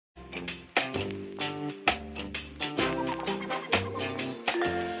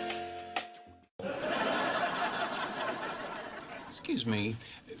Excuse me,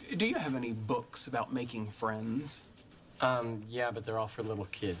 do you have any books about making friends? Yeah, but they're all for little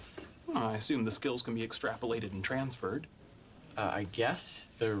kids. I assume the skills can be extrapolated and transferred. I guess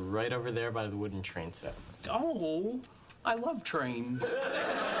they're right over there by the wooden train set. Oh, I love trains.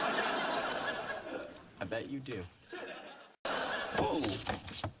 I bet you do. Oh,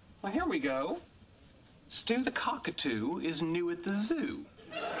 well, here we go. Stu the Cockatoo is new at the zoo.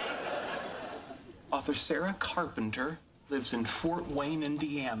 Author Sarah Carpenter lives in Fort Wayne,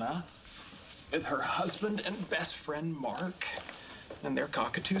 Indiana, with her husband and best friend, Mark, and their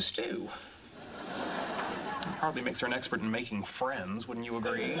cockatoo, Stu. Hardly makes her an expert in making friends, wouldn't you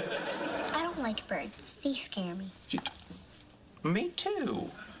agree? I don't like birds. They scare me. Me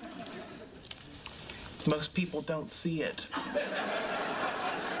too. Most people don't see it.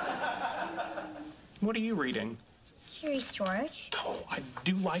 What are you reading? Curious George. Oh, I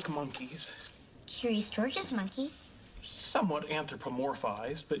do like monkeys. Curious George's monkey. Somewhat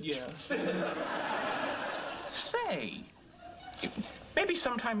anthropomorphized, but yes. Say, maybe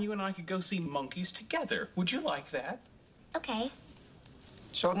sometime you and I could go see monkeys together. Would you like that? Okay.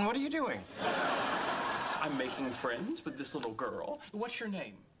 Sheldon, what are you doing? I'm making friends with this little girl. What's your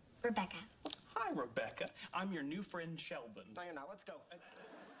name? Rebecca. Hi, Rebecca. I'm your new friend, Sheldon. No, you're not. Let's go.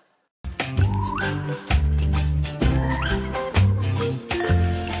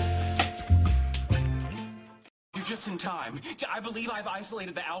 You're just in time. I believe I've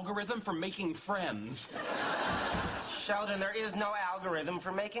isolated the algorithm for making friends. Sheldon, there is no algorithm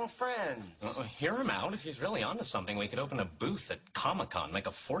for making friends. Hear him out. If he's really onto something, we could open a booth at Comic-Con, make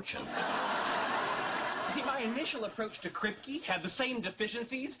a fortune. See, my initial approach to Kripke had the same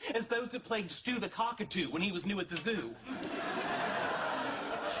deficiencies as those that plagued Stu the Cockatoo when he was new at the zoo.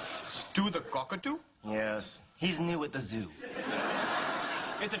 Stu the Cockatoo? Yes, he's new at the zoo.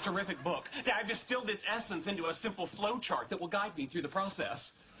 It's a terrific book. I've distilled its essence into a simple flowchart that will guide me through the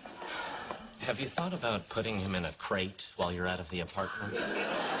process. Have you thought about putting him in a crate while you're out of the apartment?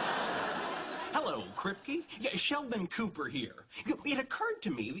 Hello, Kripke. Yeah, Sheldon Cooper here. It occurred to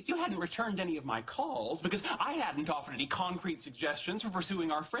me that you hadn't returned any of my calls because I hadn't offered any concrete suggestions for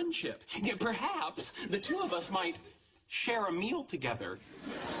pursuing our friendship. Yet perhaps the two of us might share a meal together.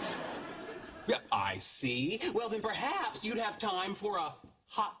 Yeah, I see. Well, then perhaps you'd have time for a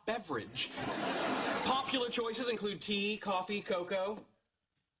hot beverage. Popular choices include tea, coffee, cocoa.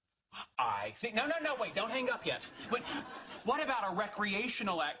 I see. No, wait, don't hang up yet. But what about a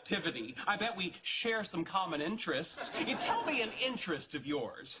recreational activity? I bet we share some common interests. Tell me an interest of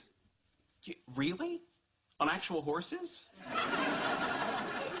yours. Really? On actual horses?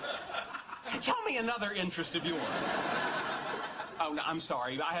 Tell me another interest of yours. Oh, no, I'm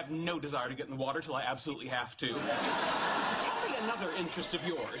sorry. I have no desire to get in the water till I absolutely have to. Tell me another interest of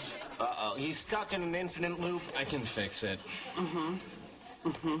yours. Uh-oh, he's stuck in an infinite loop. I can fix it.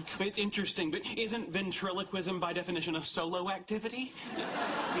 It's interesting, but isn't ventriloquism by definition a solo activity?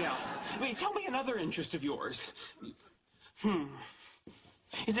 Yeah. Wait, tell me another interest of yours.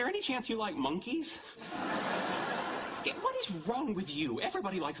 Is there any chance you like monkeys? Yeah, what is wrong with you?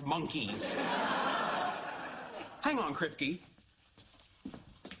 Everybody likes monkeys. Hang on, Kripke.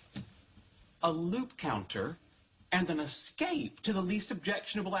 A loop counter and an escape to the least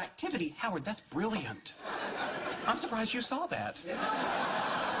objectionable activity. Howard, that's brilliant. I'm surprised you saw that.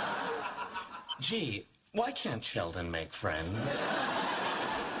 Gee, why can't Sheldon make friends?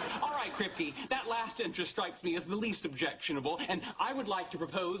 All right, Kripke, that last interest strikes me as the least objectionable, and I would like to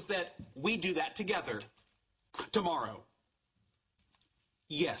propose that we do that together. Tomorrow.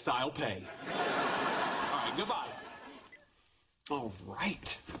 Yes, I'll pay. All right, goodbye. All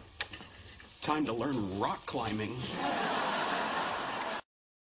right. Time to learn rock climbing.